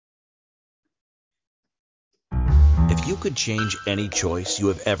you could change any choice you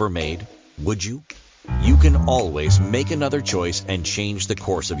have ever made, would you? You can always make another choice and change the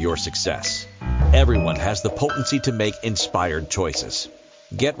course of your success. Everyone has the potency to make inspired choices.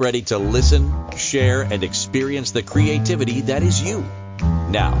 Get ready to listen, share, and experience the creativity that is you.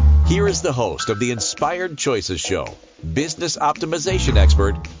 Now, here is the host of the Inspired Choices Show, business optimization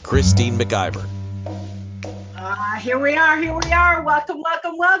expert, Christine McIver. Here we are.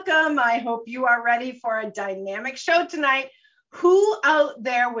 Welcome. I hope you are ready for a dynamic show tonight. Who out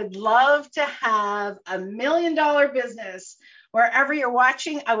there would love to have $1 million business? Wherever you're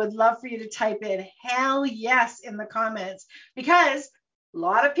watching, I would love for you to type in hell yes in the comments, because a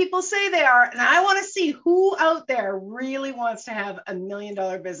lot of people say they are, and I want to see who out there really wants to have $1 million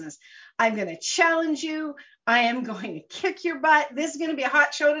business. I'm going to challenge you. I am going to kick your butt. This is going to be a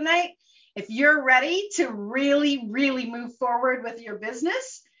hot show tonight. If you're ready to really move forward with your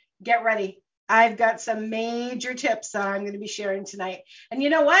business, get ready. I've got some major tips that I'm going to be sharing tonight. And you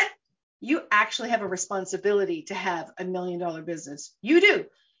know what? You actually have a responsibility to have $1 million business. You do.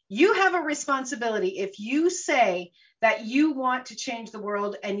 You have a responsibility. If you say that you want to change the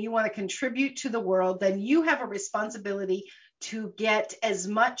world and you want to contribute to the world, then you have a responsibility to get as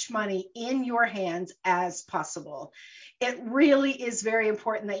much money in your hands as possible. It really is very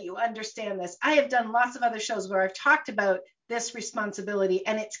important that you understand this. I have done lots of other shows where I've talked about this responsibility,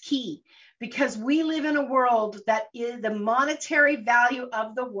 and it's key because we live in a world that is the monetary value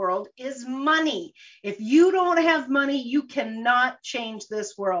of the world is money. If you don't have money, you cannot change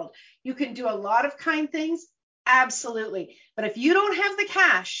this world. You can do a lot of kind things, absolutely. But if you don't have the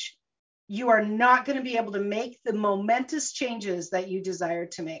cash, you are not going to be able to make the momentous changes that you desire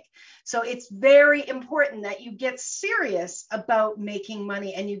to make. So it's very important that you get serious about making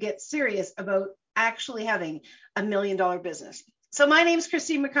money and you get serious about actually having $1 million business. So my name is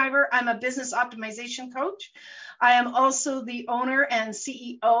Christine McIver. I'm a business optimization coach. I am also the owner and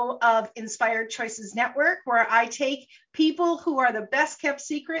CEO of Inspired Choices Network, where I take people who are the best kept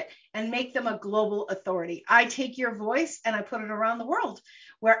secret and make them a global authority. I take your voice and I put it around the world.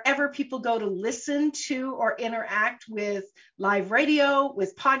 Wherever people go to listen to or interact with live radio,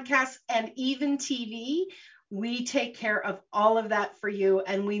 with podcasts, and even TV, we take care of all of that for you,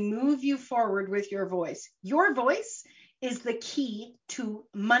 and we move you forward with your voice. Your voice is the key to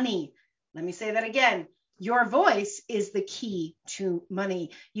money. Let me say that again. Your voice is the key to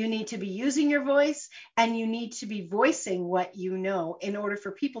money. You need to be using your voice, and you need to be voicing what you know in order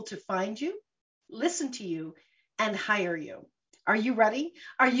for people to find you, listen to you, and hire you. Are you ready?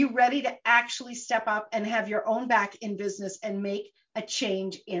 Are you ready to actually step up and have your own back in business and make a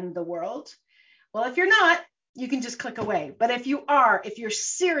change in the world? Well, if you're not, you can just click away. But if you are, if you're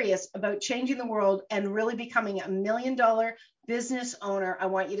serious about changing the world and really becoming $1 million business owner, I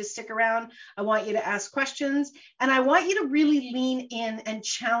want you to stick around. I want you to ask questions, and I want you to really lean in and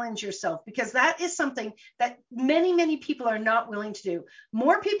challenge yourself, because that is something that many people are not willing to do.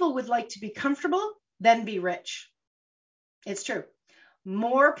 More people would like to be comfortable than be rich. It's true.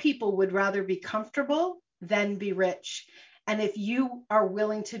 More people would rather be comfortable than be rich. And if you are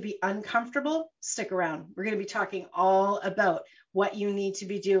willing to be uncomfortable, stick around. We're going to be talking all about what you need to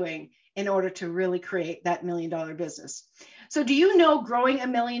be doing in order to really create that $1 million business. So do you know growing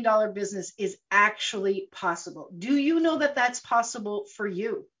 $1 million business is actually possible? Do you know that that's possible for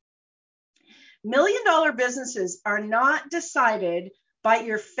you? $1 million businesses are not decided by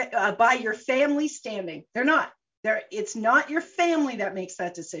your family standing. They're not. It's not your family that makes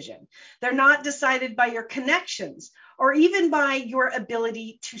that decision. They're not decided by your connections or even by your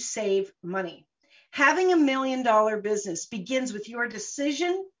ability to save money. Having $1 million business begins with your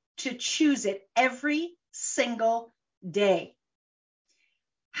decision to choose it every single day.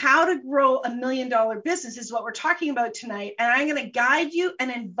 How to grow $1 million business is what we're talking about tonight. And I'm going to guide you and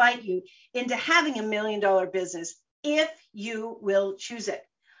invite you into having $1 million business if you will choose it.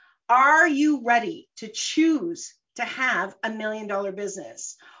 Are you ready to choose to have $1 million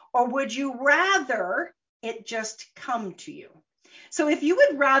business? Or would you rather it just come to you? So if you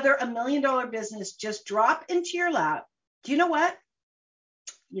would rather $1 million business just drop into your lap, do you know what?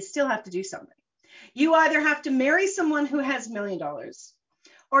 You still have to do something. You either have to marry someone who has $1 million,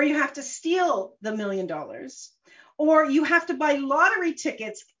 or you have to steal the $1 million, or you have to buy lottery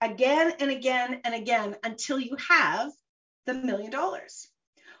tickets again and again and again until you have the $1 million.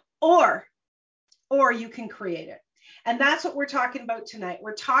 Or you can create it. And that's what we're talking about tonight.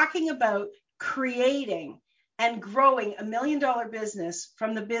 We're talking about creating and growing $1 million business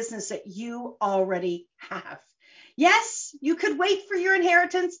from the business that you already have. Yes, you could wait for your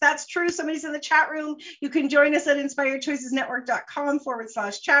inheritance. That's true. Somebody's in the chat room. You can join us at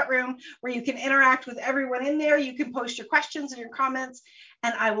inspiredchoicesnetwork.com/chat room, where you can interact with everyone in there. You can post your questions and your comments,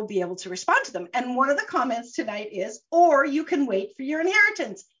 and I will be able to respond to them. And one of the comments tonight is, or you can wait for your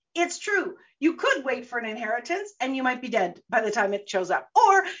inheritance. It's true. You could wait for an inheritance and you might be dead by the time it shows up.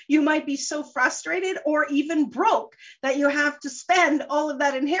 Or you might be so frustrated or even broke that you have to spend all of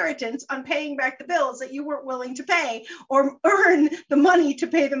that inheritance on paying back the bills that you weren't willing to pay, or earn the money to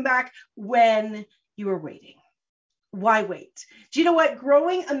pay them back when you were waiting. Why wait? Do you know what?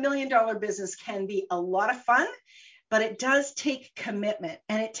 Growing $1 million business can be a lot of fun, but it does take commitment,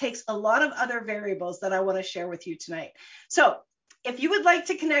 and it takes a lot of other variables that I want to share with you tonight. So if you would like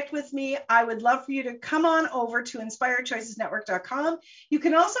to connect with me, I would love for you to come on over to inspiredchoicesnetwork.com. You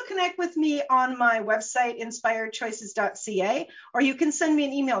can also connect with me on my website, inspiredchoices.ca, or you can send me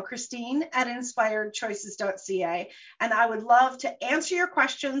an email, Christine@inspiredchoices.ca, and I would love to answer your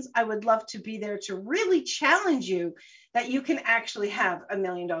questions. I would love to be there to really challenge you that you can actually have $1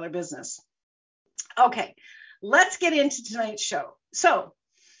 million business. Okay, let's get into tonight's show. So,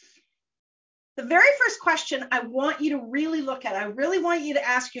 the very first question I want you to really look at, I really want you to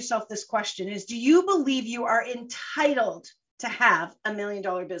ask yourself this question is, do you believe you are entitled to have $1 million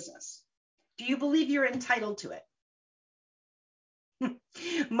business? Do you believe you're entitled to it?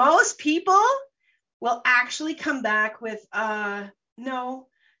 Most people will actually come back with, no,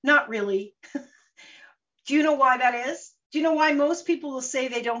 not really. Do you know why that is? Do you know why most people will say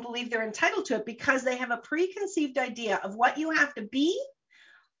they don't believe they're entitled to it? Because they have a preconceived idea of what you have to be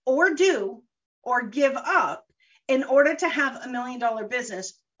or do or give up in order to have $1 million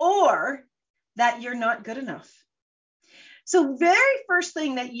business, or that you're not good enough. So very first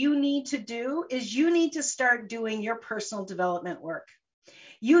thing that you need to do is you need to start doing your personal development work.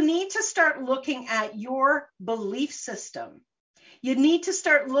 You need to start looking at your belief system. You need to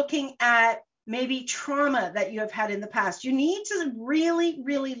start looking at maybe trauma that you have had in the past. You need to really,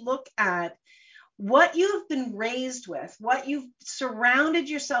 really look at what you've been raised with, what you've surrounded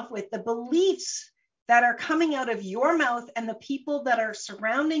yourself with, the beliefs that are coming out of your mouth and the people that are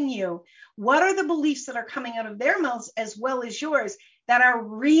surrounding you. What are the beliefs that are coming out of their mouths as well as yours that are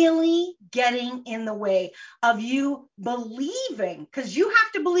really getting in the way of you believing? Because you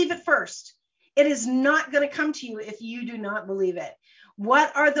have to believe it first. It is not going to come to you if you do not believe it.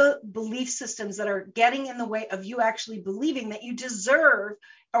 What are the belief systems that are getting in the way of you actually believing that you deserve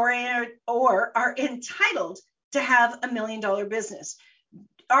or are entitled to have $1 million business?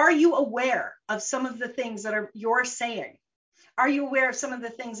 Are you aware of some of the things that you're saying? Are you aware of some of the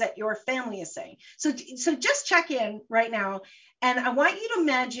things that your family is saying? So just check in right now. And I want you to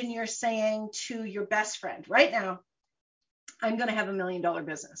imagine you're saying to your best friend right now, I'm going to have $1 million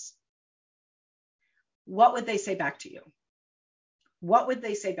business. What would they say back to you? What would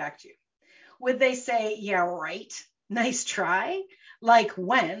they say back to you? Would they say, yeah, right. Nice try. Like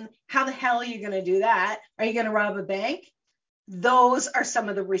when? How the hell are you going to do that? Are you going to rob a bank? Those are some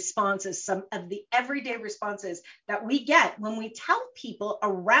of the responses, some of the everyday responses that we get when we tell people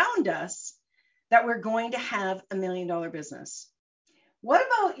around us that we're going to have $1 million business. What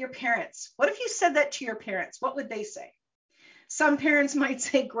about your parents? What if you said that to your parents? What would they say? Some parents might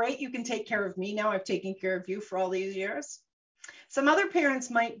say, great, you can take care of me now. I've taken care of you for all these years. Some other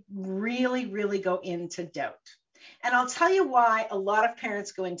parents might really, really go into doubt. And I'll tell you why a lot of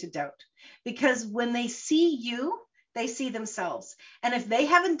parents go into doubt. Because when they see you, they see themselves. And if they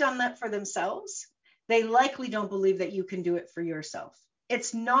haven't done that for themselves, they likely don't believe that you can do it for yourself.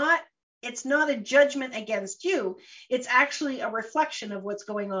 It's not a judgment against you. It's actually a reflection of what's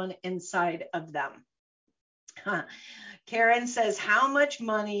going on inside of them. Karen says, how much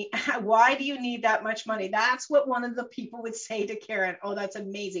money? Why do you need that much money? That's what one of the people would say to Karen. Oh, that's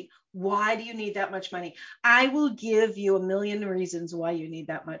amazing. Why do you need that much money? I will give you a million reasons why you need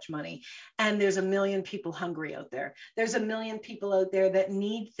that much money. And there's a million people hungry out there. There's a million people out there that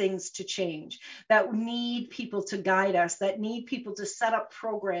need things to change, that need people to guide us, that need people to set up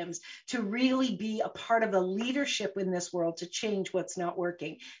programs to really be a part of a leadership in this world to change what's not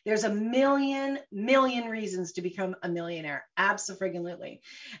working. There's a million reasons to become a millionaire. Absolutely.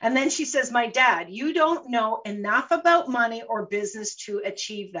 And then she says, my dad, you don't know enough about money or business to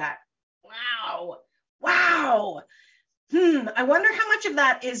achieve that. Wow. I wonder how much of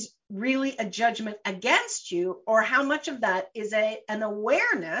that is really a judgment against you, or how much of that is an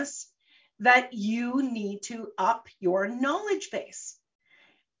awareness that you need to up your knowledge base.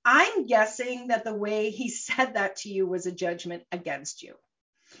 I'm guessing that the way he said that to you was a judgment against you.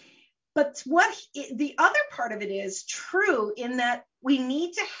 But the other part of it is true in that we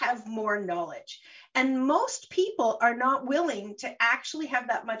need to have more knowledge. And most people are not willing to actually have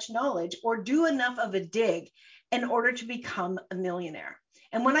that much knowledge or do enough of a dig in order to become a millionaire.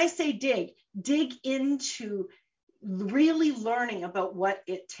 And when I say dig into really learning about what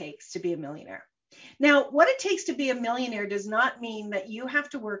it takes to be a millionaire. Now, what it takes to be a millionaire does not mean that you have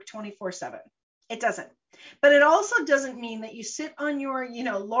to work 24/7. It doesn't. But it also doesn't mean that you sit on your,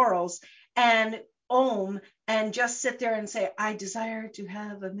 laurels and and just sit there and say, I desire to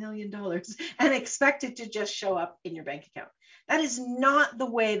have $1 million and expect it to just show up in your bank account. That is not the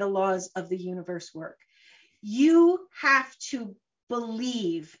way the laws of the universe work. You have to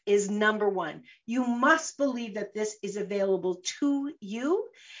believe is number one. You must believe that this is available to you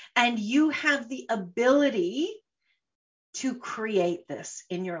and you have the ability to create this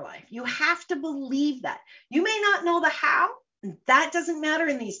in your life. You have to believe that. You may not know the how. That doesn't matter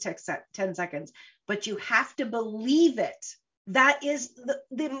in these 10 seconds, but you have to believe it. That is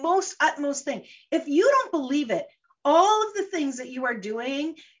the most utmost thing. If you don't believe it, all of the things that you are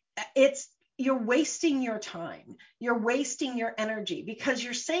doing, you're wasting your time. You're wasting your energy because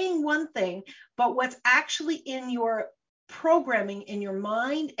you're saying one thing, but what's actually in your programming in your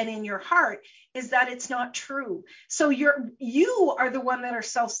mind and in your heart is that it's not true. So you are the one that are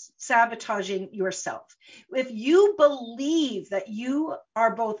self-sabotaging yourself. If you believe that you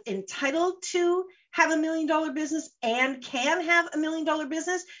are both entitled to have $1 million business and can have $1 million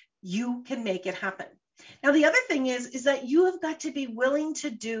business, you can make it happen. Now, the other thing is that you have got to be willing to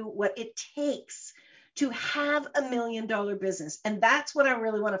do what it takes to have $1 million business. And that's what I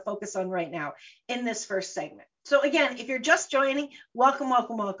really want to focus on right now in this first segment. So again, if you're just joining, welcome,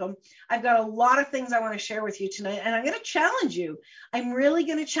 welcome, welcome. I've got a lot of things I want to share with you tonight, and I'm going to challenge you. I'm really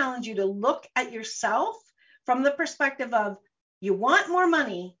going to challenge you to look at yourself from the perspective of, you want more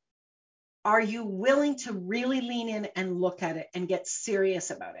money. Are you willing to really lean in and look at it and get serious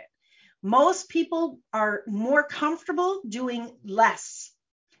about it? Most people are more comfortable doing less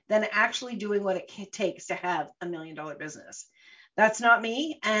than actually doing what it takes to have $1 million business. That's not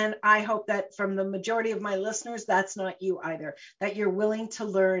me. And I hope that from the majority of my listeners, that's not you either, that you're willing to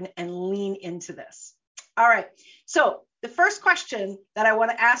learn and lean into this. All right. So the first question that I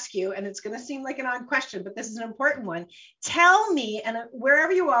want to ask you, and it's going to seem like an odd question, but this is an important one. Tell me, and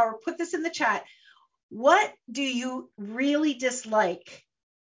wherever you are, put this in the chat. What do you really dislike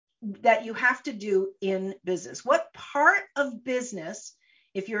that you have to do in business? What part of business,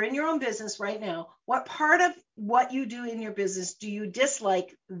 if you're in your own business right now, what part of what you do in your business do you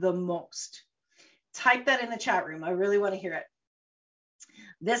dislike the most? Type that in the chat room. I really want to hear it.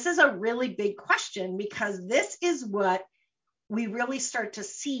 This is a really big question because this is what we really start to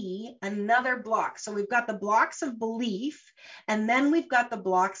see another block. So we've got the blocks of belief, and then we've got the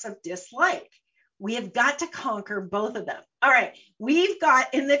blocks of dislike. We have got to conquer both of them. All right. We've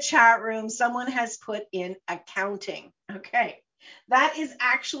got in the chat room, someone has put in accounting. Okay. That is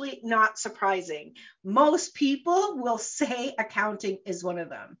actually not surprising. Most people will say accounting is one of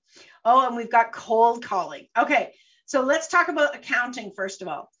them. Oh, and we've got cold calling. Okay. So let's talk about accounting first of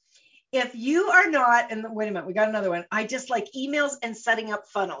all. If you are not, and wait a minute, we got another one. I just like emails and setting up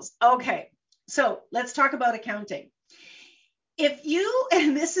funnels. Okay. So let's talk about accounting. If you,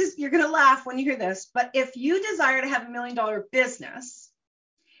 and this is, you're going to laugh when you hear this, but if you desire to have $1 million business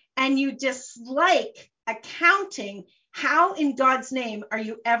and you dislike accounting, how in God's name are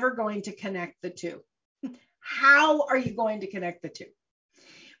you ever going to connect the two? How are you going to connect the two?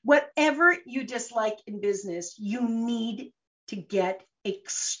 Whatever you dislike in business, you need to get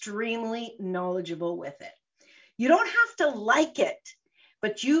extremely knowledgeable with it. You don't have to like it,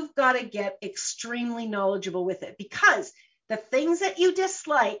 but you've got to get extremely knowledgeable with it because the things that you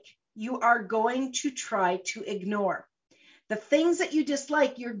dislike, you are going to try to ignore. The things that you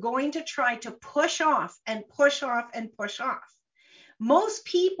dislike, you're going to try to push off and push off and push off. Most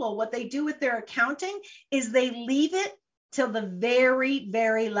people, what they do with their accounting is they leave it till the very,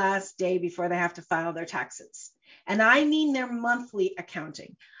 very last day before they have to file their taxes. And I mean their monthly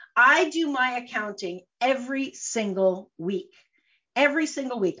accounting. I do my accounting every single week. Every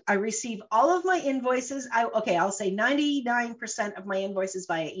single week, I receive all of my invoices. I'll say 99% of my invoices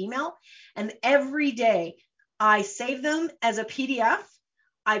via email. And every day I save them as a PDF.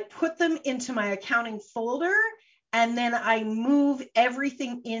 I put them into my accounting folder, and then I move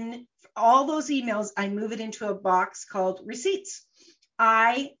everything in all those emails. I move it into a box called receipts.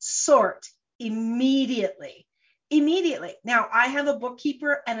 I sort immediately. Now, I have a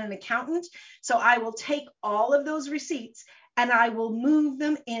bookkeeper and an accountant, so I will take all of those receipts and I will move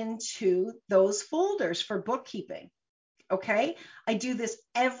them into those folders for bookkeeping. Okay. I do this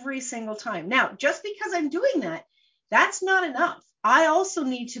every single time. Now, just because I'm doing that, that's not enough. I also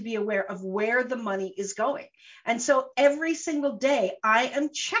need to be aware of where the money is going. And so every single day, I am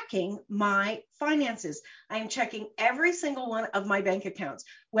checking my finances. I am checking every single one of my bank accounts,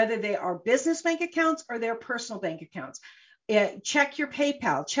 whether they are business bank accounts or their personal bank accounts. Check your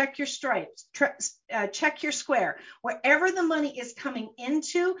PayPal, check your Stripes, check your Square. Wherever the money is coming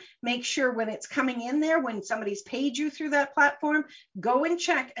into, make sure when it's coming in there, when somebody's paid you through that platform, go and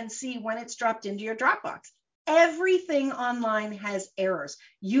check and see when it's dropped into your Dropbox. Everything online has errors.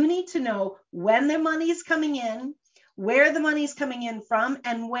 You need to know when the money is coming in, where the money is coming in from,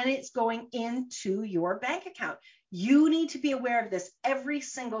 and when it's going into your bank account. You need to be aware of this every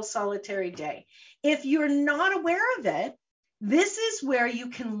single solitary day. If you're not aware of it, this is where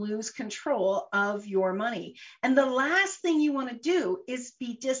you can lose control of your money. And the last thing you want to do is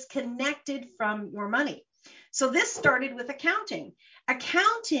be disconnected from your money. So this started with accounting.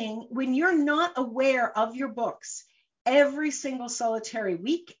 Accounting, when you're not aware of your books every single solitary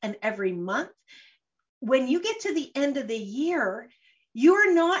week and every month, when you get to the end of the year,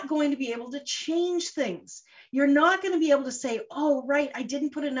 you're not going to be able to change things. You're not going to be able to say, oh, right, I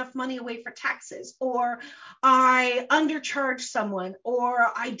didn't put enough money away for taxes, or I undercharged someone, or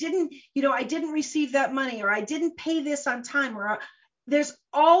I didn't receive that money, or I didn't pay this on time, or there's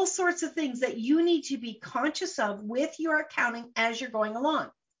all sorts of things that you need to be conscious of with your accounting as you're going along.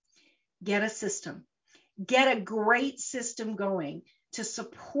 Get a system. Get a great system going to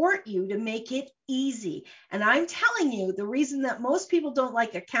support you, to make it easy. And I'm telling you, the reason that most people don't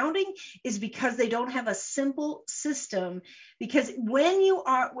like accounting is because they don't have a simple system. Because when you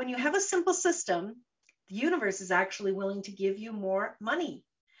have a simple system, the universe is actually willing to give you more money.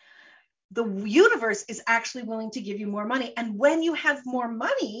 The universe is actually willing to give you more money. And when you have more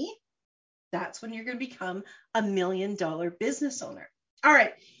money, that's when you're going to become $1 million business owner. All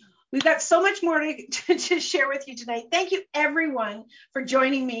right. We've got so much more to share with you tonight. Thank you, everyone, for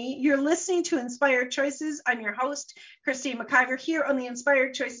joining me. You're listening to Inspired Choices. I'm your host, Christine McIver, here on the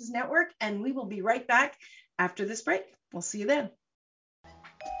Inspired Choices Network, and we will be right back after this break. We'll see you then.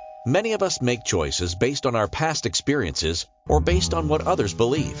 Many of us make choices based on our past experiences or based on what others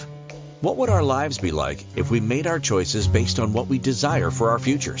believe. What would our lives be like if we made our choices based on what we desire for our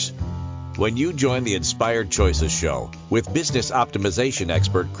futures? When you join the Inspired Choices show with business optimization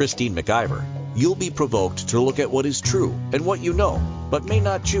expert Christine McIver, you'll be provoked to look at what is true and what you know, but may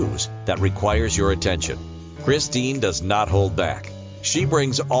not choose, that requires your attention. Christine does not hold back. She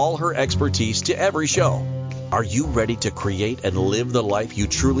brings all her expertise to every show. Are you ready to create and live the life you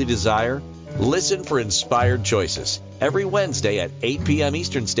truly desire? Listen for Inspired Choices every Wednesday at 8 p.m.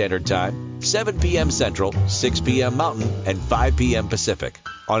 Eastern Standard Time, 7 p.m. Central, 6 p.m. Mountain, and 5 p.m. Pacific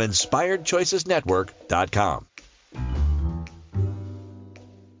on InspiredChoicesNetwork.com.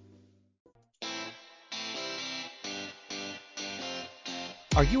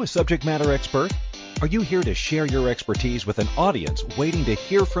 Are you a subject matter expert? Are you here to share your expertise with an audience waiting to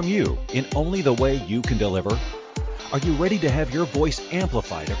hear from you in only the way you can deliver? Are you ready to have your voice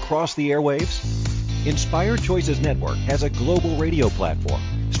amplified across the airwaves? Inspired Choices Network has a global radio platform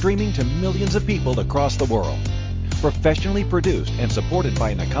streaming to millions of people across the world. Professionally produced and supported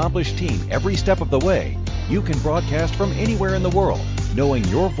by an accomplished team every step of the way, you can broadcast from anywhere in the world, knowing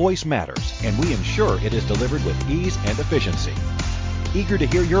your voice matters, and we ensure it is delivered with ease and efficiency. Eager to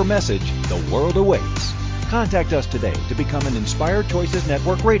hear your message, the world awaits. Contact us today to become an Inspired Choices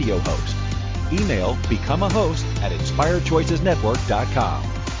Network radio host. Email becomeahost@inspiredchoicesnetwork.com.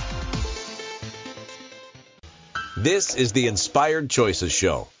 This is the Inspired Choices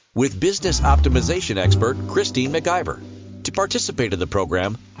Show with business optimization expert Christine McIver. To participate in the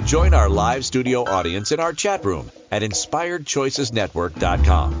program, join our live studio audience in our chat room at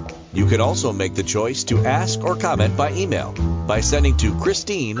InspiredChoicesNetwork.com. You can also make the choice to ask or comment by email by sending to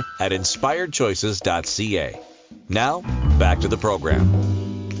Christine@InspiredChoices.ca. Now, back to the program.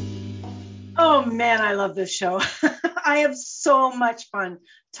 Oh man, I love this show. I have so much fun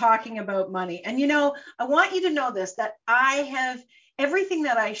talking about money. And I want you to know this, that everything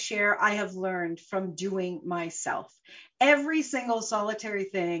that I share, I have learned from doing myself. Every single solitary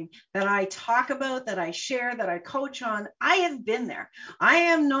thing that I talk about, that I share, that I coach on, I have been there. I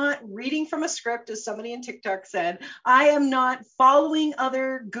am not reading from a script, as somebody in TikTok said. I am not following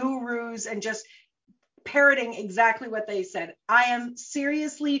other gurus and just parroting exactly what they said. I am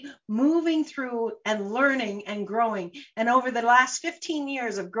seriously moving through and learning and growing. And over the last 15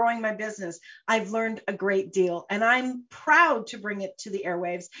 years of growing my business, I've learned a great deal. And I'm proud to bring it to the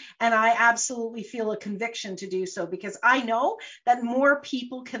airwaves. And I absolutely feel a conviction to do so, because I know that more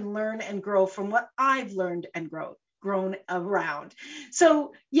people can learn and grow from what I've learned and grown. grown around.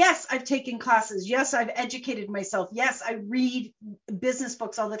 So yes, I've taken classes. Yes, I've educated myself. Yes, I read business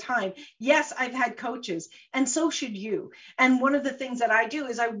books all the time. Yes, I've had coaches, and so should you. And one of the things that I do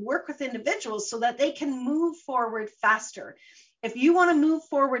is I work with individuals so that they can move forward faster. If you want to move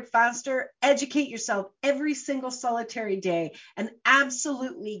forward faster, educate yourself every single solitary day and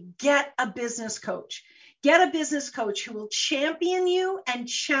absolutely get a business coach. Get a business coach who will champion you and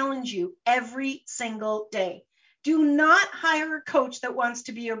challenge you every single day. Do not hire a coach that wants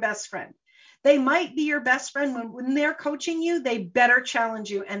to be your best friend. They might be your best friend when they're coaching you. They better challenge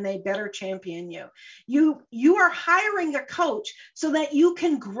you and they better champion you. You are hiring a coach so that you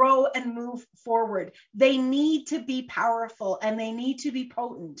can grow and move forward. They need to be powerful and they need to be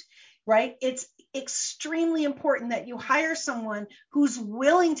potent, right? It's extremely important that you hire someone who's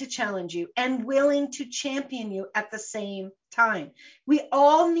willing to challenge you and willing to champion you at the same time. We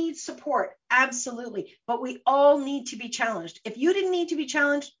all need support, absolutely, but we all need to be challenged. If you didn't need to be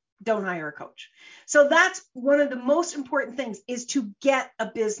challenged, don't hire a coach. So that's one of the most important things, is to get a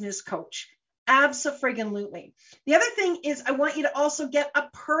business coach. Abso-friggin-lutely. The other thing is I want you to also get a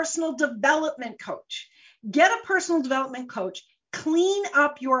personal development coach. Get a personal development coach. Clean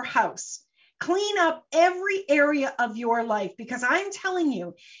up your house. Clean up every area of your life, because I'm telling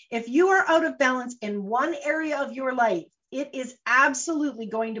you, if you are out of balance in one area of your life, it is absolutely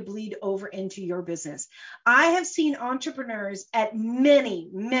going to bleed over into your business. I have seen entrepreneurs at many,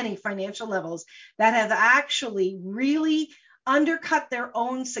 many financial levels that have actually really undercut their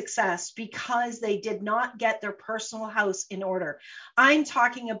own success because they did not get their personal house in order. I'm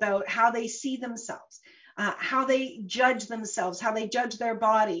talking about how they see themselves, how they judge themselves, how they judge their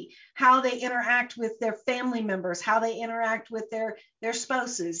body, how they interact with their family members, how they interact with their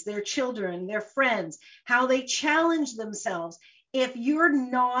spouses, their children, their friends, how they challenge themselves. If you're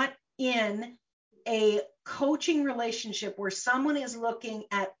not in a coaching relationship where someone is looking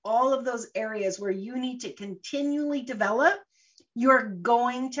at all of those areas where you need to continually develop, you're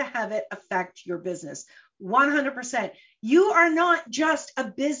going to have it affect your business 100%. You are not just a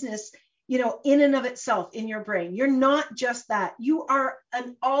business, in and of itself in your brain. You're not just that. You are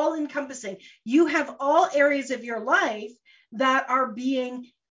an all-encompassing. You have all areas of your life that are being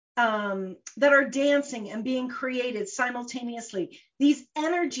that are dancing and being created simultaneously. These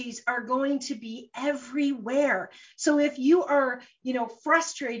energies are going to be everywhere. So if you are,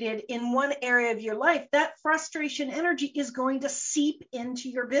 frustrated in one area of your life, that frustration energy is going to seep into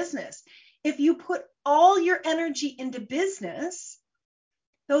your business. If you put all your energy into business,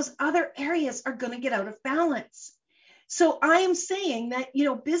 those other areas are going to get out of balance. So I am saying that,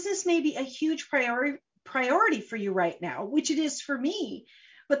 business may be a huge priority for you right now, which it is for me.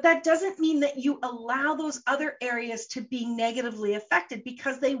 But that doesn't mean that you allow those other areas to be negatively affected,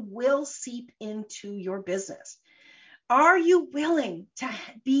 because they will seep into your business. Are you willing to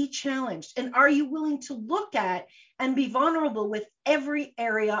be challenged? And are you willing to look at and be vulnerable with every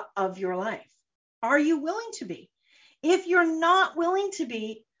area of your life? Are you willing to be? If you're not willing to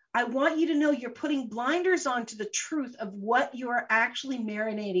be, I want you to know you're putting blinders on to the truth of what you are actually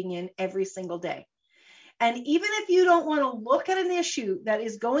marinating in every single day. And even if you don't want to look at an issue that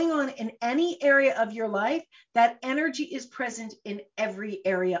is going on in any area of your life, that energy is present in every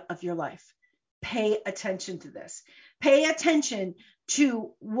area of your life. Pay attention to this. Pay attention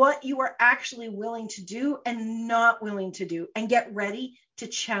to what you are actually willing to do and not willing to do, and get ready to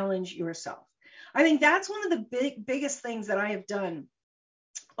challenge yourself. I think that's one of the biggest things that I have done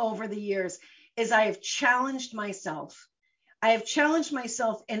over the years, is I have challenged myself. I have challenged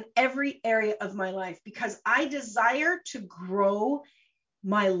myself in every area of my life, because I desire to grow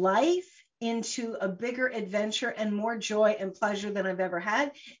my life into a bigger adventure and more joy and pleasure than I've ever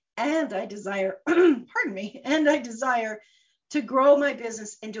had. And I desire, and I desire to grow my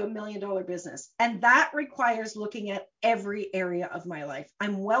business into $1 million business. And that requires looking at every area of my life.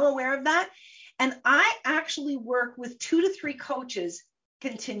 I'm well aware of that. And I actually work with 2 to 3 coaches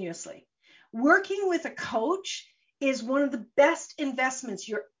continuously. Working with a coach is one of the best investments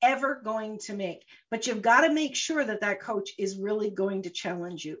you're ever going to make, but you've got to make sure that that coach is really going to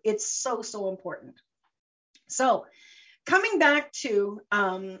challenge you. It's so, so important. So coming back to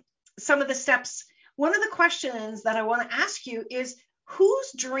some of the steps, one of the questions that I want to ask you is,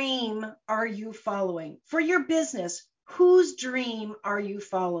 whose dream are you following? For your business, whose dream are you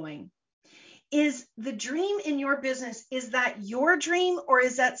following? Is the dream in your business, is that your dream, or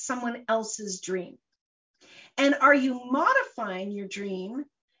is that someone else's dream? And are you modifying your dream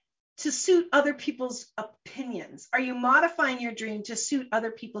to suit other people's opinions? Are you modifying your dream to suit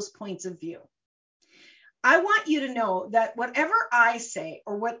other people's points of view? I want you to know that whatever I say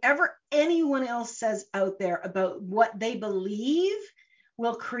or whatever anyone else says out there about what they believe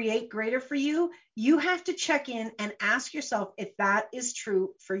will create greater for you, you have to check in and ask yourself if that is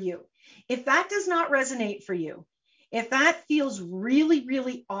true for you. If that does not resonate for you, if that feels really,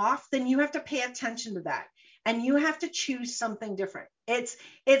 really off, then you have to pay attention to that and you have to choose something different. It's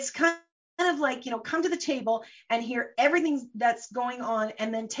kind of like, come to the table and hear everything that's going on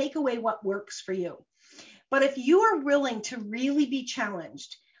and then take away what works for you. But if you are willing to really be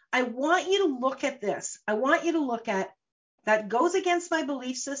challenged, I want you to look at this. I want you to look at that goes against my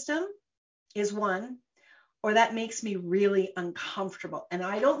belief system is one, or that makes me really uncomfortable. And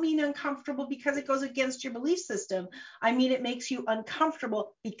I don't mean uncomfortable because it goes against your belief system. I mean, it makes you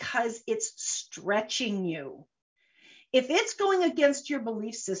uncomfortable because it's stretching you. If it's going against your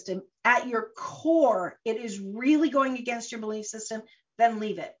belief system at your core, it is really going against your belief system, then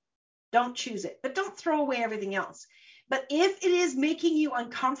leave it. Don't choose it, but don't throw away everything else. But if it is making you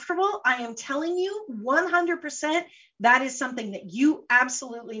uncomfortable, I am telling you 100% that is something that you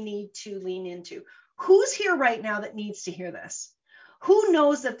absolutely need to lean into. Who's here right now that needs to hear this? Who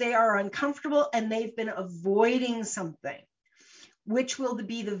knows that they are uncomfortable and they've been avoiding something, which will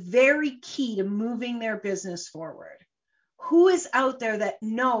be the very key to moving their business forward? Who is out there that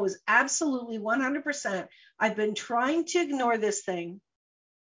knows absolutely 100%, I've been trying to ignore this thing,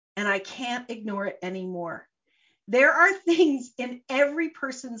 and I can't ignore it anymore? There are things in every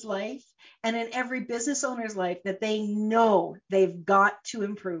person's life and in every business owner's life that they know they've got to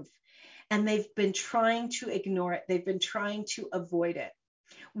improve. And they've been trying to ignore it. They've been trying to avoid it.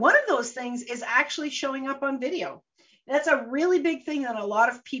 One of those things is actually showing up on video. That's a really big thing that a lot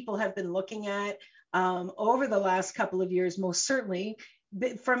of people have been looking at over the last couple of years, most certainly.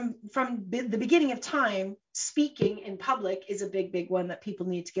 From the beginning of time, speaking in public is a big one that people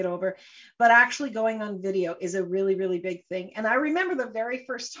need to get over, but actually going on video is a really, really big thing. And I remember the very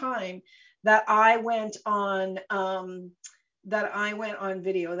first time that I went on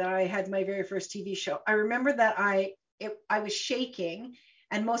video, that I had my very first TV show. I remember that I was shaking,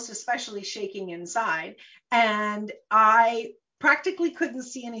 and most especially shaking inside, and I practically couldn't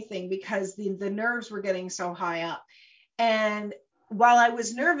see anything because the nerves were getting so high up. And while I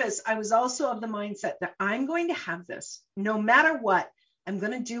was nervous, I was also of the mindset that I'm going to have this no matter what. I'm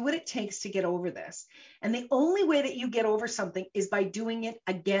going to do what it takes to get over this. And the only way that you get over something is by doing it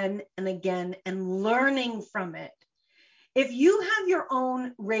again and again and learning from it. If you have your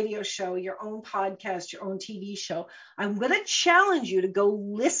own radio show, your own podcast, your own TV show, I'm going to challenge you to go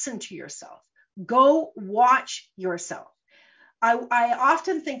listen to yourself. Go watch yourself. I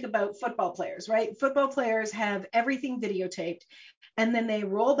often think about football players, right? Football players have everything videotaped, and then they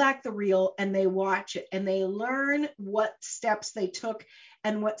roll back the reel and they watch it and they learn what steps they took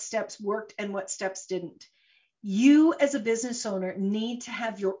and what steps worked and what steps didn't. You as a business owner need to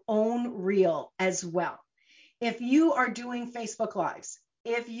have your own reel as well. If you are doing Facebook Lives,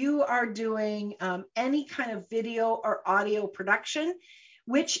 if you are doing any kind of video or audio production,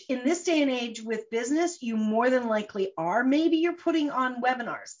 which in this day and age with business, you more than likely are, maybe you're putting on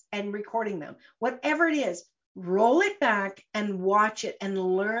webinars and recording them, whatever it is, roll it back and watch it and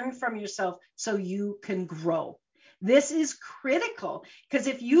learn from yourself so you can grow. This is critical, because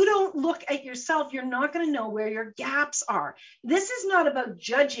if you don't look at yourself, you're not going to know where your gaps are. This is not about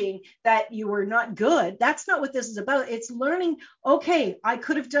judging that you are not good. That's not what this is about. It's learning, okay, I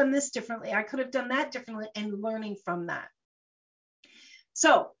could have done this differently. I could have done that differently, and learning from that.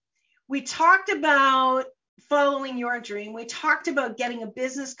 So we talked about following your dream. We talked about getting a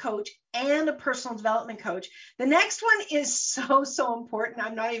business coach and a personal development coach. The next one is so important.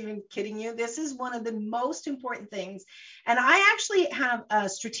 I'm not even kidding you. This is one of the most important things. And I actually have a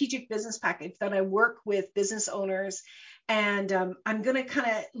strategic business package that I work with business owners. And I'm going to kind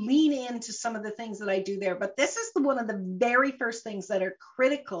of lean into some of the things that I do there. But this is one of the very first things that are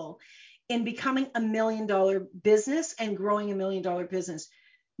critical in becoming $1 million business and growing $1 million business.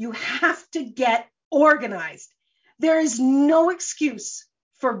 You have to get organized. There is no excuse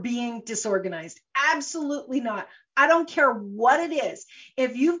for being disorganized. Absolutely not. I don't care what it is.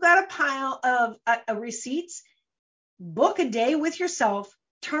 If you've got a pile of receipts, book a day with yourself,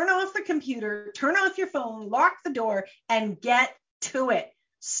 turn off the computer, turn off your phone, lock the door, and get to it.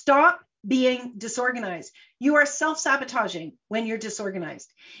 Stop being disorganized. You are self-sabotaging when you're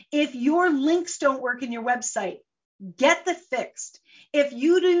disorganized. If your links don't work in your website, get the fixed. If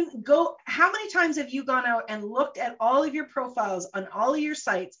you didn't go, how many times have you gone out and looked at all of your profiles on all of your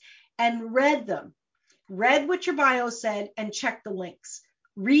sites and read them, read what your bio said, and checked the links?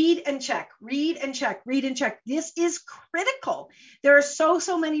 Read and check, read and check, read and check. This is critical. There are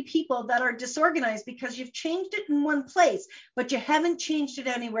so many people that are disorganized because you've changed it in one place, but you haven't changed it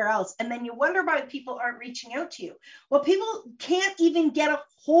anywhere else. And then you wonder why people aren't reaching out to you. Well, people can't even get a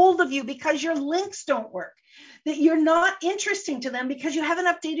hold of you because your links don't work, that you're not interesting to them because you haven't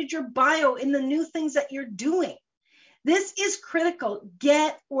updated your bio in the new things that you're doing. This is critical.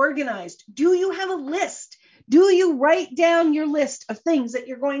 Get organized. Do you have a list? Do you write down your list of things that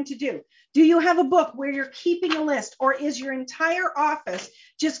you're going to do? Do you have a book where you're keeping a list, or is your entire office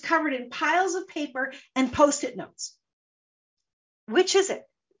just covered in piles of paper and Post-it notes? Which is it?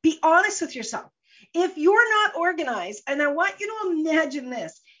 Be honest with yourself. If you're not organized, and I want you to imagine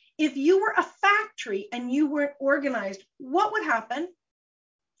this, if you were a factory and you weren't organized, what would happen?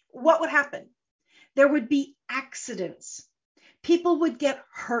 What would happen? There would be accidents. People would get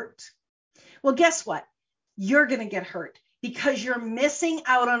hurt. Well, guess what? You're going to get hurt because you're missing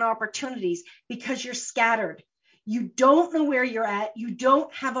out on opportunities because you're scattered. You don't know where you're at. You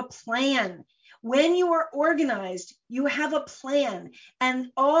don't have a plan. When you are organized, you have a plan. And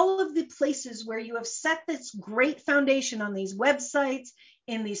all of the places where you have set this great foundation on these websites,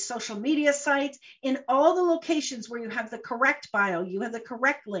 in these social media sites, in all the locations where you have the correct bio, you have the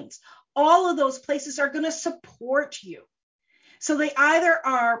correct links, all of those places are going to support you. So they either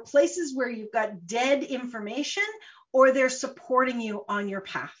are places where you've got dead information or they're supporting you on your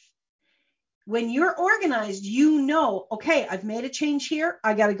path. When you're organized, you know, okay, I've made a change here.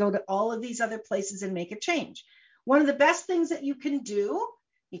 I got to go to all of these other places and make a change. One of the best things that you can do,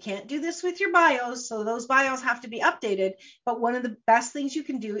 you can't do this with your bios, so those bios have to be updated. But one of the best things you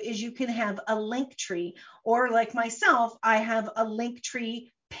can do is you can have a link tree, or like myself, I have a link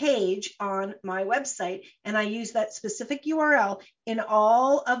tree page on my website, and I use that specific URL in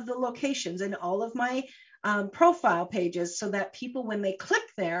all of the locations and all of my profile pages, so that people, when they click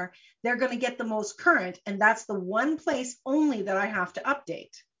there, they're going to get the most current, and that's the one place only that I have to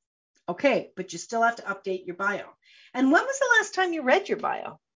update. Okay, but you still have to update your bio. And when was the last time you read your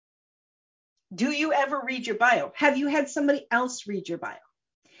bio? Do you ever read your bio? Have you had somebody else read your bio?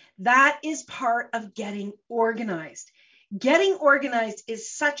 That is part of getting organized. Getting organized is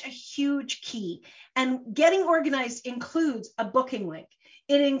such a huge key. And getting organized includes a booking link.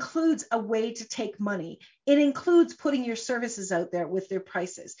 It includes a way to take money. It includes putting your services out there with their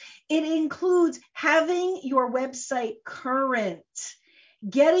prices. It includes having your website current.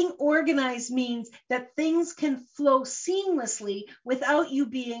 Getting organized means that things can flow seamlessly without you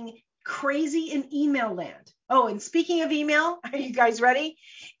being crazy in email land. Oh, and speaking of email, are you guys ready?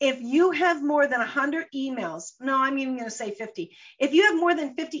 If you have more than 100 emails, no, I'm even going to say 50. If you have more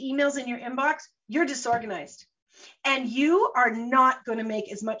than 50 emails in your inbox, you're disorganized. And you are not going to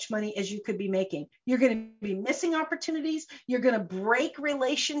make as much money as you could be making. You're going to be missing opportunities. You're going to break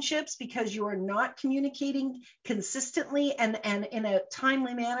relationships because you are not communicating consistently and in a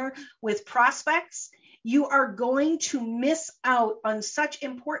timely manner with prospects. You are going to miss out on such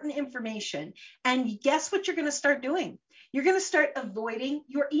important information. And guess what you're going to start doing? You're going to start avoiding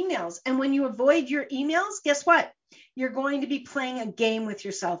your emails. And when you avoid your emails, guess what? You're going to be playing a game with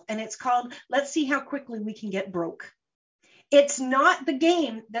yourself. And it's called, let's see how quickly we can get broke. It's not the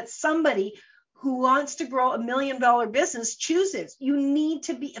game that somebody who wants to grow $1 million business chooses. You need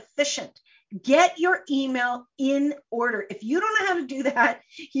to be efficient. Get your email in order. If you don't know how to do that,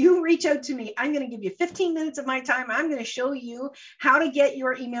 you reach out to me. I'm going to give you 15 minutes of my time. I'm going to show you how to get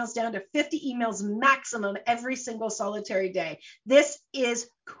your emails down to 50 emails maximum every single solitary day. This is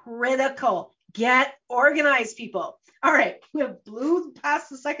critical. Get organized, people. All right, we have blew past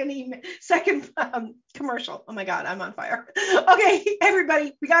the second commercial. Oh my God, I'm on fire. Okay,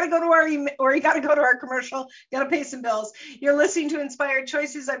 everybody, we got to go to our email, or you got to go to our commercial. Got to pay some bills. You're listening to Inspired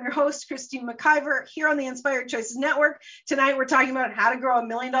Choices. I'm your host, Christine McIver, here on the Inspired Choices Network. Tonight, we're talking about how to grow $1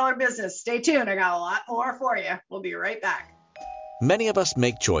 million business. Stay tuned. I got a lot more for you. We'll be right back. Many of us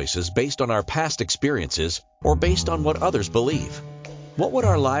make choices based on our past experiences or based on what others believe. What would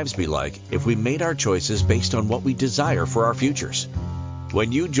our lives be like if we made our choices based on what we desire for our futures?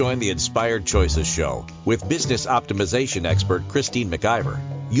 When you join the Inspired Choices show with business optimization expert Christine McIver,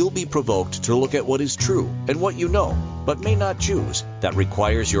 you'll be provoked to look at what is true and what you know, but may not choose, that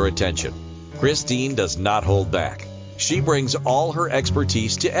requires your attention. Christine does not hold back. She brings all her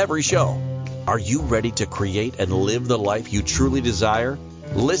expertise to every show. Are you ready to create and live the life you truly desire?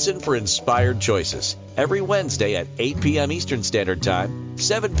 Listen for Inspired Choices every Wednesday at 8 p.m. Eastern Standard Time,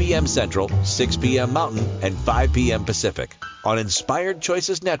 7 p.m. Central, 6 p.m. Mountain, and 5 p.m. Pacific on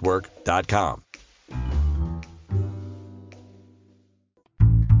InspiredChoicesNetwork.com.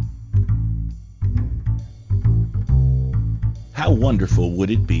 How wonderful would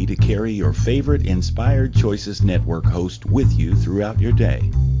it be to carry your favorite Inspired Choices Network host with you throughout your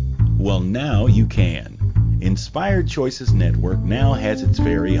day? Well, now you can. Inspired Choices Network now has its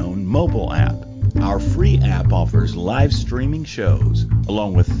very own mobile app. Our free app offers live streaming shows,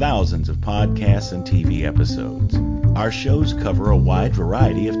 along with thousands of podcasts and TV episodes. Our shows cover a wide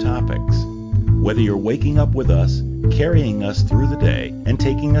variety of topics. Whether you're waking up with us, carrying us through the day, and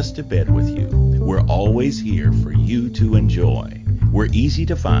taking us to bed with you, we're always here for you to enjoy. We're easy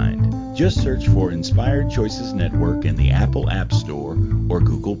to find. Just search for Inspired Choices Network in the Apple App Store or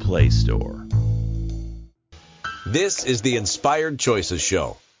Google Play Store. This is the Inspired Choices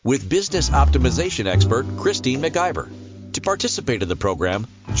Show with business optimization expert Christine McIver. To participate in the program,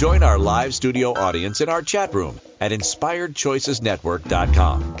 join our live studio audience in our chat room at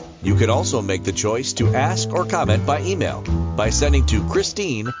inspiredchoicesnetwork.com. You can also make the choice to ask or comment by email by sending to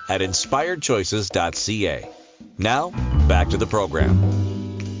Christine@inspiredchoices.ca. Now, back to the program.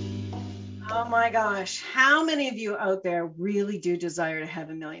 Oh my gosh, how many of you out there really do desire to have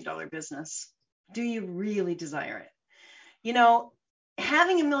 $1 million business? Do you really desire it? You know,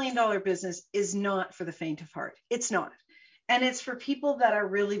 having $1 million business is not for the faint of heart. It's not. And it's for people that are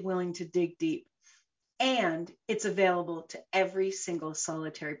really willing to dig deep. And it's available to every single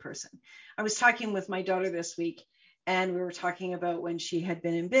solitary person. I was talking with my daughter this week, and we were talking about when she had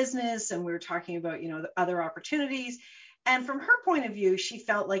been in business, and we were talking about, the other opportunities. And from her point of view, she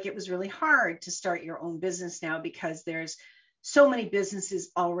felt like it was really hard to start your own business now because there's so many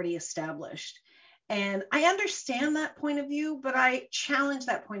businesses already established. And I understand that point of view, but I challenge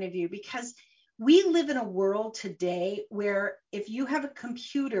that point of view because we live in a world today where if you have a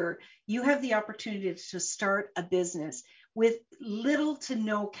computer, you have the opportunity to start a business with little to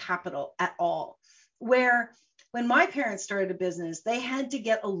no capital at all. Where when my parents started a business, they had to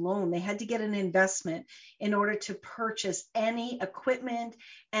get a loan, they had to get an investment in order to purchase any equipment,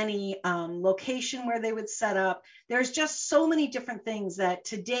 any location where they would set up. There's just so many different things that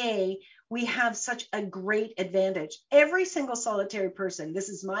today we have such a great advantage. Every single solitary person, this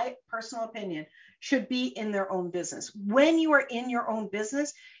is my personal opinion, should be in their own business. When you are in your own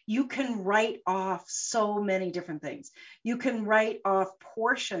business, you can write off so many different things. You can write off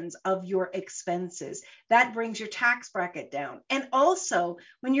portions of your expenses. That brings your tax bracket down. And also,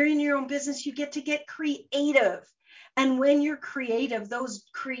 when you're in your own business, you get to get creative. And when you're creative, those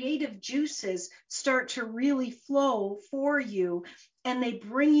creative juices start to really flow for you, and they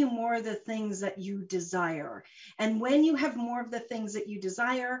bring you more of the things that you desire. And when you have more of the things that you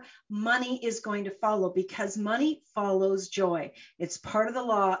desire, money is going to follow because money follows joy. It's part of the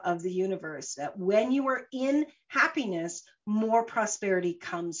law of the universe that when you are in happiness, more prosperity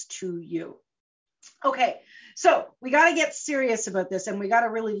comes to you. Okay, so we got to get serious about this, and we got to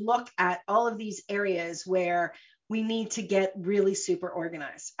really look at all of these areas where we need to get really super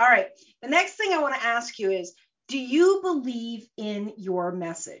organized. All right, the next thing I want to ask you is, do you believe in your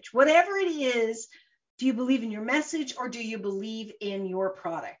message? Whatever it is, do you believe in your message or do you believe in your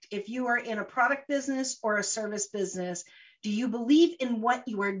product? If you are in a product business or a service business, do you believe in what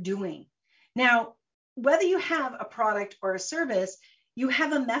you are doing? Now, whether you have a product or a service, you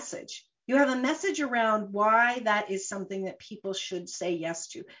have a message. You have a message around why that is something that people should say yes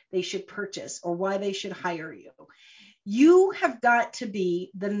to, they should purchase, or why they should hire you. You have got to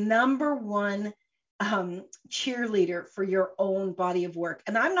be the number one cheerleader for your own body of work.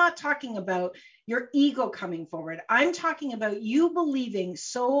 And I'm not talking about your ego coming forward. I'm talking about you believing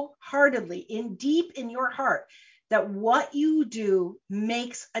so heartedly in deep in your heart that what you do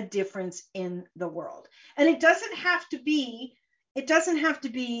makes a difference in the world. And it doesn't have to be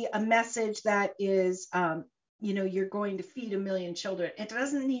a message that is, you're going to feed 1 million children. It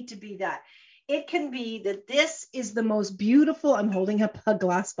doesn't need to be that. It can be that this is the most beautiful, I'm holding up a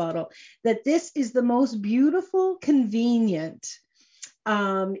glass bottle, that this is the most beautiful, convenient,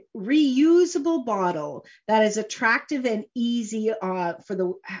 reusable bottle that is attractive and easy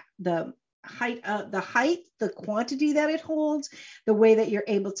for the height, the quantity that it holds, the way that you're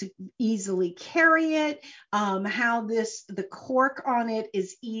able to easily carry it, how the cork on it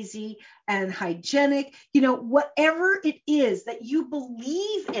is easy and hygienic, whatever it is that you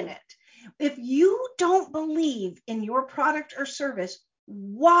believe in it. If you don't believe in your product or service,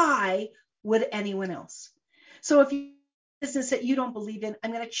 why would anyone else? So if you have a business that you don't believe in,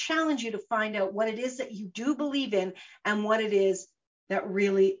 I'm going to challenge you to find out what it is that you do believe in and what it is that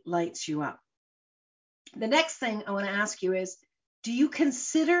really lights you up. The next thing I want to ask you is, do you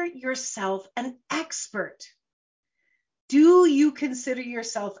consider yourself an expert? Do you consider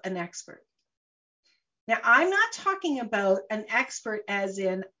yourself an expert? Now, I'm not talking about an expert as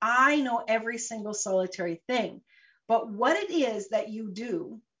in I know every single solitary thing, but what it is that you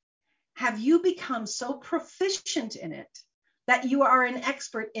do, have you become so proficient in it that you are an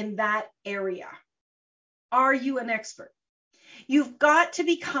expert in that area? Are you an expert? You've got to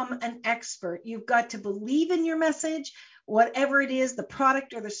become an expert. You've got to believe in your message, whatever it is, the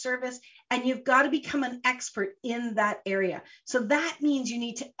product or the service, and you've got to become an expert in that area. So that means you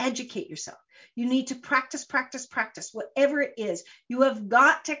need to educate yourself. You need to practice, whatever it is. You have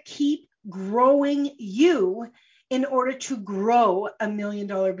got to keep growing you in order to grow $1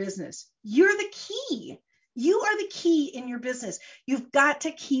 million business. You're the key. You are the key in your business. You've got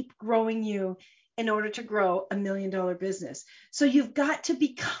to keep growing you in order to grow $1 million business. So you've got to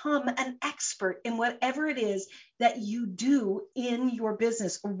become an expert in whatever it is that you do in your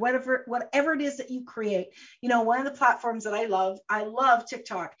business, or whatever it is that you create. You know, one of the platforms that I love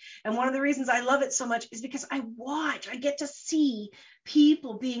TikTok. And one of the reasons I love it so much is because I get to see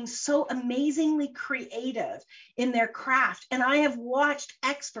people being so amazingly creative in their craft. And I have watched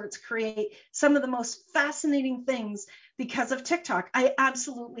experts create some of the most fascinating things because of TikTok. I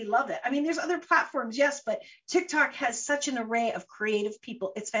absolutely love it. I mean, there's other platforms, yes, but TikTok has such an array of creative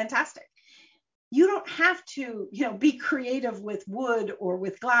people. It's fantastic. You don't have to, be creative with wood or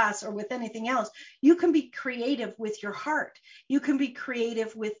with glass or with anything else. You can be creative with your heart. You can be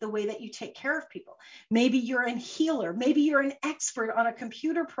creative with the way that you take care of people. Maybe you're a healer. Maybe you're an expert on a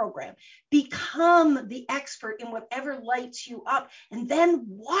computer program. Become the expert in whatever lights you up, and then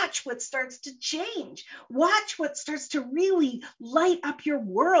watch what starts to change. Watch what starts to really light up your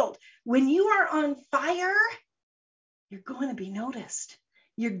world. When you are on fire, you're going to be noticed.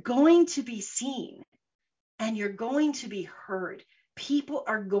 You're going to be seen, and you're going to be heard. People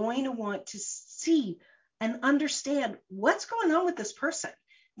are going to want to see and understand what's going on with this person.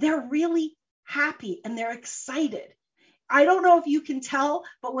 They're really happy and they're excited. I don't know if you can tell,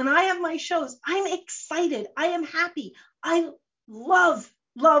 but when I have my shows, I'm excited. I am happy. I love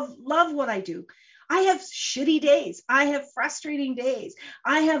what I do. I have shitty days. I have frustrating days.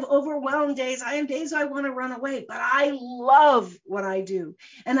 I have overwhelmed days. I have days I want to run away, but I love what I do.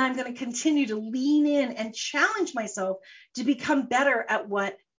 And I'm going to continue to lean in and challenge myself to become better at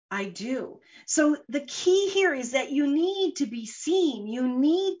what I do. So the key here is that you need to be seen, you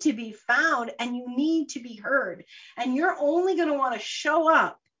need to be found, and you need to be heard. And you're only going to want to show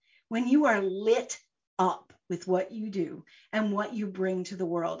up when you are lit up with what you do and what you bring to the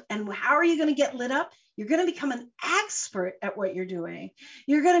world. And how are you going to get lit up? You're going to become an expert at what you're doing.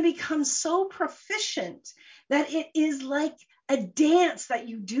 You're going to become so proficient that it is like a dance that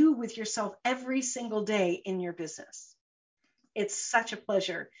you do with yourself every single day in your business. It's such a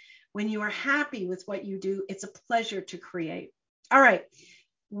pleasure. When you are happy with what you do, it's a pleasure to create. All right.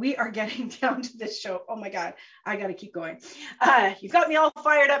 We are getting down to this show. Oh my God, I got to keep going. You've got me all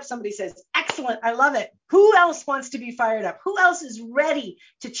fired up. Somebody says, excellent. I love it. Who else wants to be fired up? Who else is ready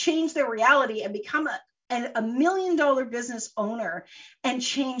to change their reality and become a $1 million business owner and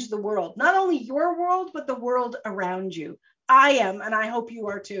change the world? Not only your world, but the world around you. I am, and I hope you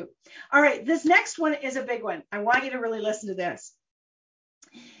are too. All right, this next one is a big one. I want you to really listen to this.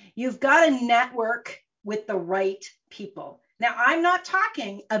 You've got to network with the right people. Now, I'm not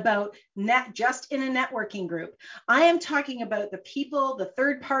talking about just in a networking group. I am talking about the people, the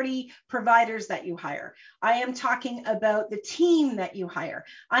third-party providers that you hire. I am talking about the team that you hire.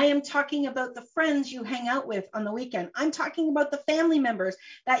 I am talking about the friends you hang out with on the weekend. I'm talking about the family members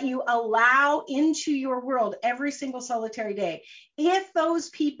that you allow into your world every single solitary day. If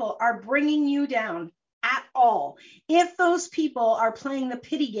those people are bringing you down at all, if those people are playing the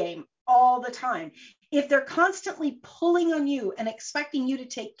pity game all the time, if they're constantly pulling on you and expecting you to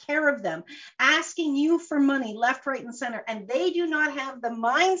take care of them, asking you for money left, right, and center, and they do not have the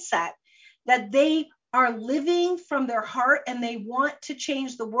mindset that they are living from their heart and they want to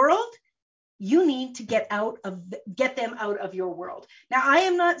change the world, you need to get them out of your world. Now, I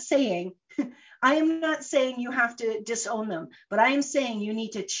am not saying you have to disown them, but I am saying you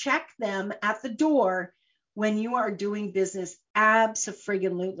need to check them at the door when you are doing business.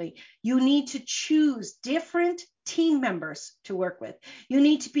 Abso-friggin-lutely. You need to choose different team members to work with. You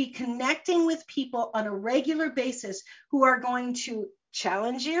need to be connecting with people on a regular basis who are going to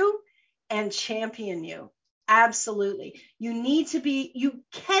challenge you and champion you. Absolutely. You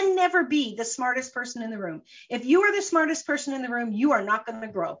can never be the smartest person in the room. If you are the smartest person in the room, you are not going to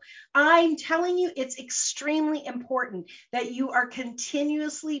grow. I'm telling you, it's extremely important that you are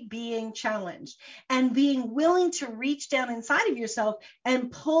continuously being challenged and being willing to reach down inside of yourself and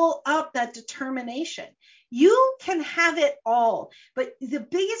pull up that determination. You can have it all. But the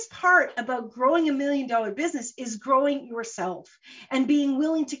biggest part about growing $1 million business is growing yourself and being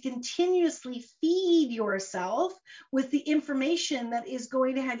willing to continuously feed yourself with the information that is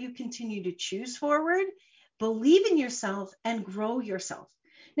going to have you continue to choose forward, believe in yourself, and grow yourself.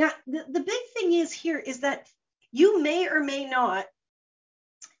 Now, the big thing is that you may or may not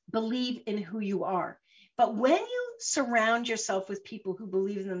believe in who you are. But when you surround yourself with people who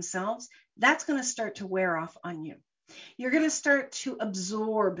believe in themselves, that's going to start to wear off on you. You're going to start to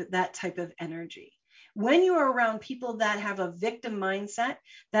absorb that type of energy. When you are around people that have a victim mindset,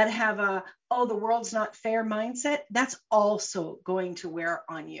 that have a, oh, the world's not fair mindset, that's also going to wear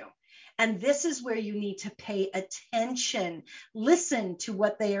on you. And this is where you need to pay attention. Listen to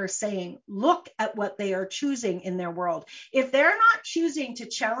what they are saying. Look at what they are choosing in their world. If they're not choosing to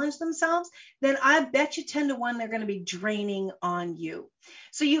challenge themselves, then I bet you 10 to 1 they're going to be draining on you.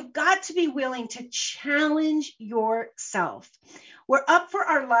 So you've got to be willing to challenge yourself. We're up for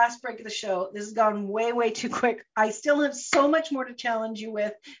our last break of the show. This has gone way, way too quick. I still have so much more to challenge you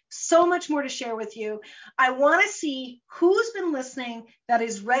with, so much more to share with you. I want to see who's been listening that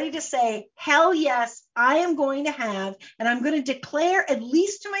is ready to say, hell yes, I am going to have, and I'm going to declare, at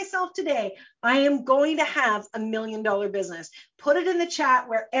least to myself today, I am going to have $1 million business. Put it in the chat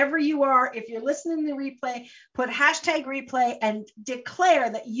wherever you are. If you're listening to the replay, put hashtag replay and declare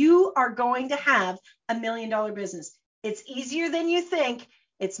that you are going to have $1 million business. It's easier than you think.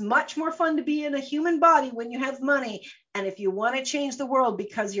 It's much more fun to be in a human body when you have money. And if you want to change the world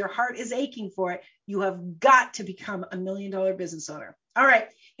because your heart is aching for it, you have got to become $1 million business owner. All right.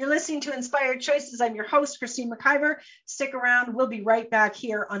 You're listening to Inspired Choices. I'm your host, Christine McIver. Stick around. We'll be right back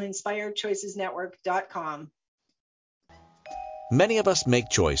here on InspiredChoicesNetwork.com. Many of us make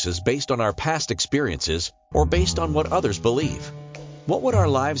choices based on our past experiences or based on what others believe. What would our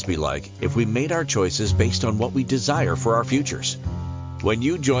lives be like if we made our choices based on what we desire for our futures? When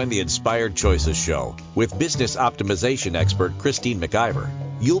you join the Inspired Choices show with business optimization expert Christine McIver,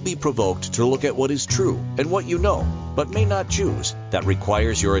 you'll be provoked to look at what is true and what you know, but may not choose, that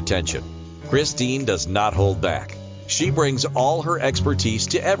requires your attention. Christine does not hold back. She brings all her expertise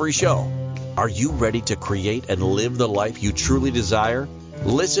to every show. Are you ready to create and live the life you truly desire?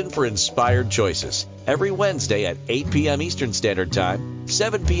 Listen for Inspired Choices every Wednesday at 8 p.m. Eastern Standard Time,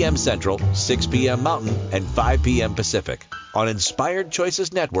 7 p.m. Central, 6 p.m. Mountain, and 5 p.m. Pacific on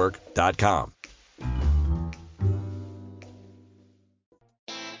InspiredChoicesNetwork.com.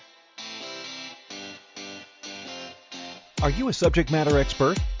 Are you a subject matter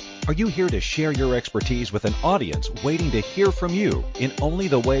expert? Are you here to share your expertise with an audience waiting to hear from you in only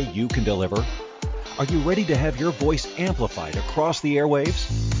the way you can deliver? Are you ready to have your voice amplified across the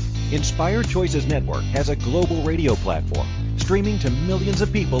airwaves? Inspired Choices Network has a global radio platform streaming to millions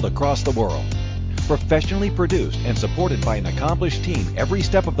of people across the world. Professionally produced and supported by an accomplished team every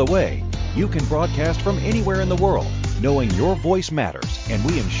step of the way, you can broadcast from anywhere in the world, knowing your voice matters, and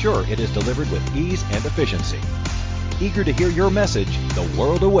we ensure it is delivered with ease and efficiency. Eager to hear your message, the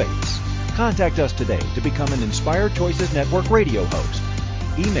world awaits. Contact us today to become an Inspired Choices Network radio host.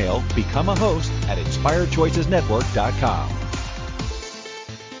 Email becomeahost@inspiredchoicesnetwork.com.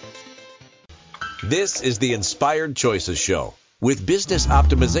 This is the Inspired Choices Show with business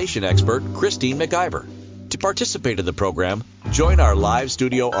optimization expert Christine McIver. To participate in the program, join our live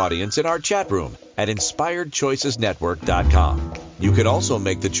studio audience in our chat room at InspiredChoicesNetwork.com. You can also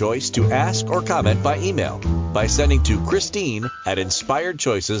make the choice to ask or comment by email by sending to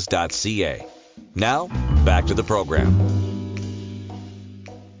Christine@InspiredChoices.ca. Now, back to the program.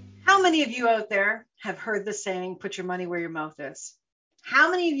 How many of you out there have heard the saying, put your money where your mouth is?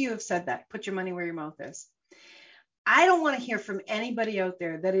 How many of you have said that? Put your money where your mouth is. I don't want to hear from anybody out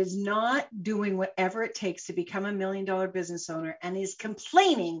there that is not doing whatever it takes to become $1 million business owner and is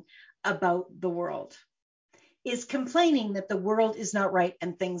complaining about the world, is complaining that the world is not right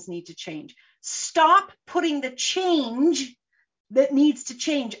and things need to change. Stop putting the change that needs to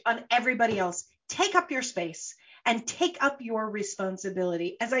change on everybody else. Take up your space and take up your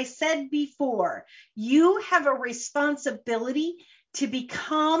responsibility. As I said before, you have a responsibility to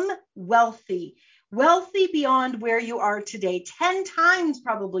become wealthy. Wealthy beyond where you are today, 10 times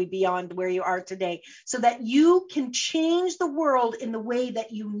probably beyond where you are today, so that you can change the world in the way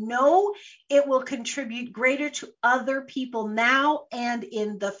that you know it will contribute greater to other people now and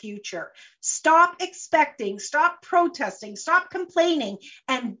in the future. Stop expecting, stop protesting, stop complaining,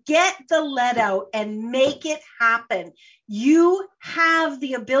 and get the lead out and make it happen. You have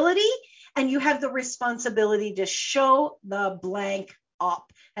the ability and you have the responsibility to show the blank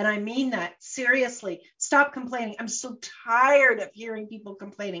up. And I mean that seriously. Stop complaining. I'm so tired of hearing people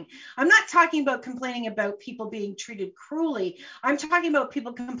complaining. I'm not talking about complaining about people being treated cruelly. I'm talking about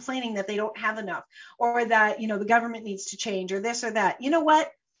people complaining that they don't have enough, or that, the government needs to change, or this or that. You know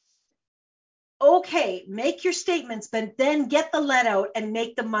what? Okay, make your statements, but then get the lead out and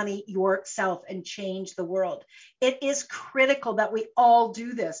make the money yourself and change the world. It is critical that we all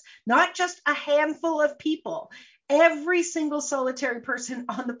do this, not just a handful of people. Every single solitary person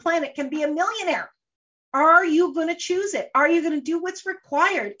on the planet can be a millionaire. Are you going to choose it? Are you going to do what's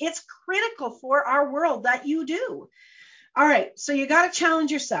required? It's critical for our world that you do. All right, so you got to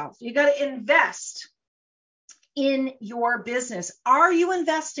challenge yourself. You got to invest in your business. Are you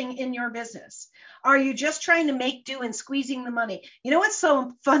investing in your business? Are you just trying to make do and squeezing the money? You know what's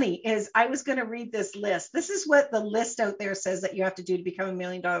so funny is I was going to read this list. This is what the list out there says that you have to do to become a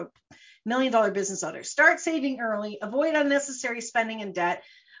 $1 million business owner. Start saving early, avoid unnecessary spending and debt,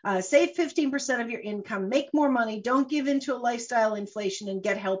 save 15% of your income, make more money, don't give into a lifestyle inflation, and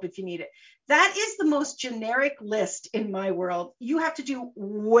get help if you need it. That is the most generic list in my world. You have to do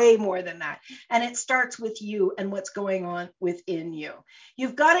way more than that. And it starts with you and what's going on within you.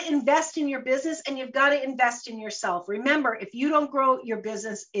 You've got to invest in your business, and you've got to invest in yourself. Remember, if you don't grow, your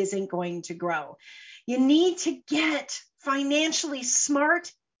business isn't going to grow. You need to get financially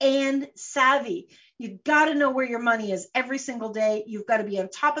smart and savvy. You've got to know where your money is every single day. You've got to be on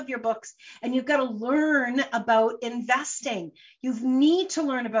top of your books, and you've got to learn about investing. You need to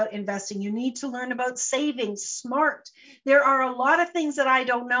learn about investing. You need to learn about saving smart. There are a lot of things that I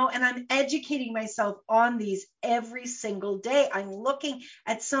don't know, and I'm educating myself on these every single day. I'm looking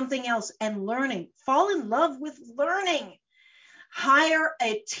at something else and learning. Fall in love with learning. Hire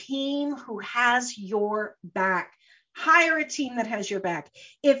a team who has your back. Hire a team that has your back.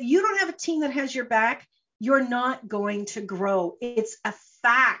 If you don't have a team that has your back, you're not going to grow. It's a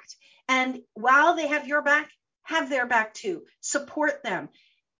fact. And while they have your back, have their back too. Support them,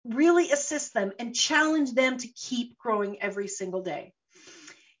 really assist them, and challenge them to keep growing every single day.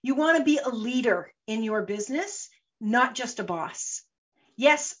 You want to be a leader in your business, not just a boss.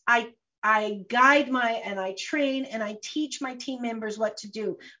 Yes, I guide and I train and I teach my team members what to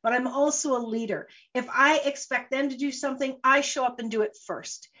do, but I'm also a leader. If I expect them to do something, I show up and do it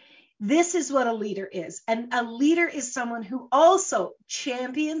first. This is what a leader is. And a leader is someone who also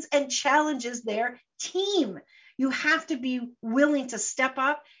champions and challenges their team. You have to be willing to step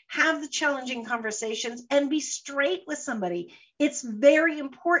up, have the challenging conversations, and be straight with somebody. It's very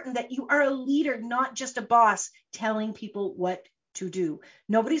important that you are a leader, not just a boss telling people what to do.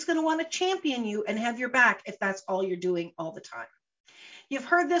 Nobody's going to want to champion you and have your back if that's all you're doing all the time. You've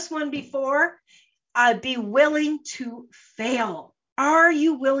heard this one before. Be willing to fail. Are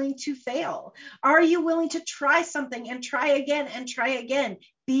you willing to fail? Are you willing to try something and try again and try again?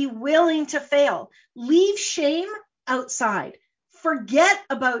 Be willing to fail. Leave shame outside. Forget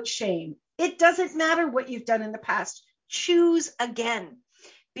about shame. It doesn't matter what you've done in the past. Choose again.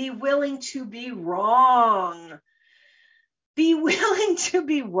 Be willing to be wrong. Be willing to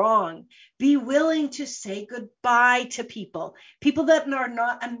be wrong. Be willing to say goodbye to people that are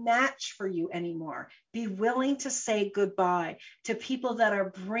not a match for you anymore. Be willing to say goodbye to people that are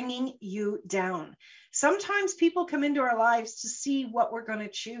bringing you down. Sometimes people come into our lives to see what we're going to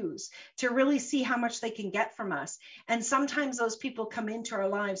choose, to really see how much they can get from us. And sometimes those people come into our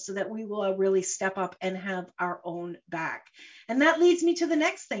lives so that we will really step up and have our own back. And that leads me to the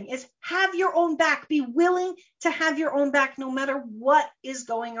next thing is have your own back. Be willing to have your own back no matter what is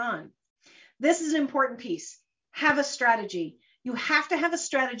going on. This is an important piece. Have a strategy. You have to have a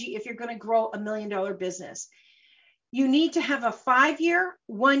strategy if you're going to grow $1 million business. You need to have a 5-year,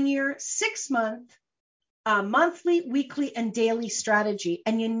 1-year, 6-month, monthly, weekly, and daily strategy.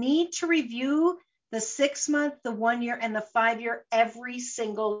 And you need to review the 6-month, the 1-year, and the 5-year every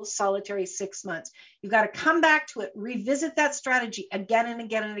single solitary 6 months. You got to come back to it, revisit that strategy again and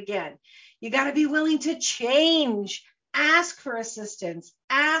again and again. You got to be willing to change, ask for assistance,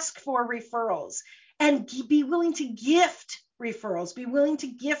 ask for referrals, and be willing to gift referrals. Be willing to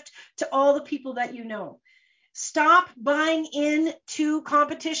gift to all the people that you know. Stop buying into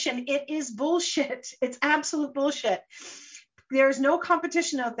competition. It is bullshit. It's absolute bullshit. There's no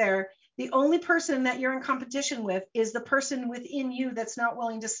competition out there. The only person that you're in competition with is the person within you that's not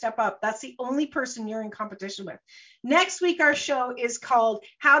willing to step up. That's the only person you're in competition with. Next week, our show is called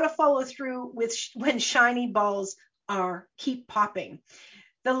How to Follow Through with When Shiny Balls Keep Popping.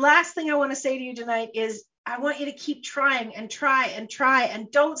 The last thing I want to say to you tonight is I want you to keep trying and try and try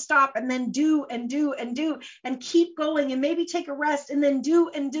and don't stop, and then do and do and do and keep going, and maybe take a rest and then do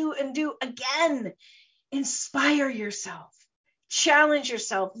and do and do again. Inspire yourself. challenge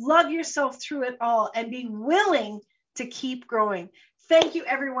yourself, love yourself through it all, and be willing to keep growing. Thank you,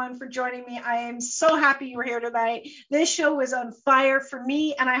 everyone, for joining me. I am so happy you were here tonight. This show was on fire for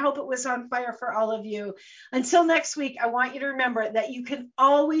me, and I hope it was on fire for all of you. Until next week, I want you to remember that you can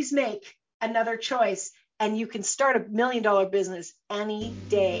always make another choice, and you can start $1 million business any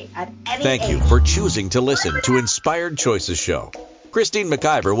day at any Thank age. you for choosing to listen to Inspired Choices Show. Christine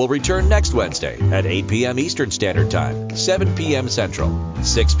McIver will return next Wednesday at 8 p.m. Eastern Standard Time, 7 p.m. Central,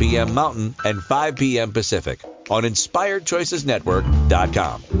 6 p.m. Mountain, and 5 p.m. Pacific on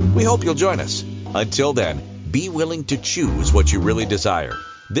InspiredChoicesNetwork.com. We hope you'll join us. Until then, be willing to choose what you really desire.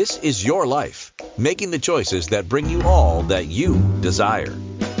 This is your life, making the choices that bring you all that you desire.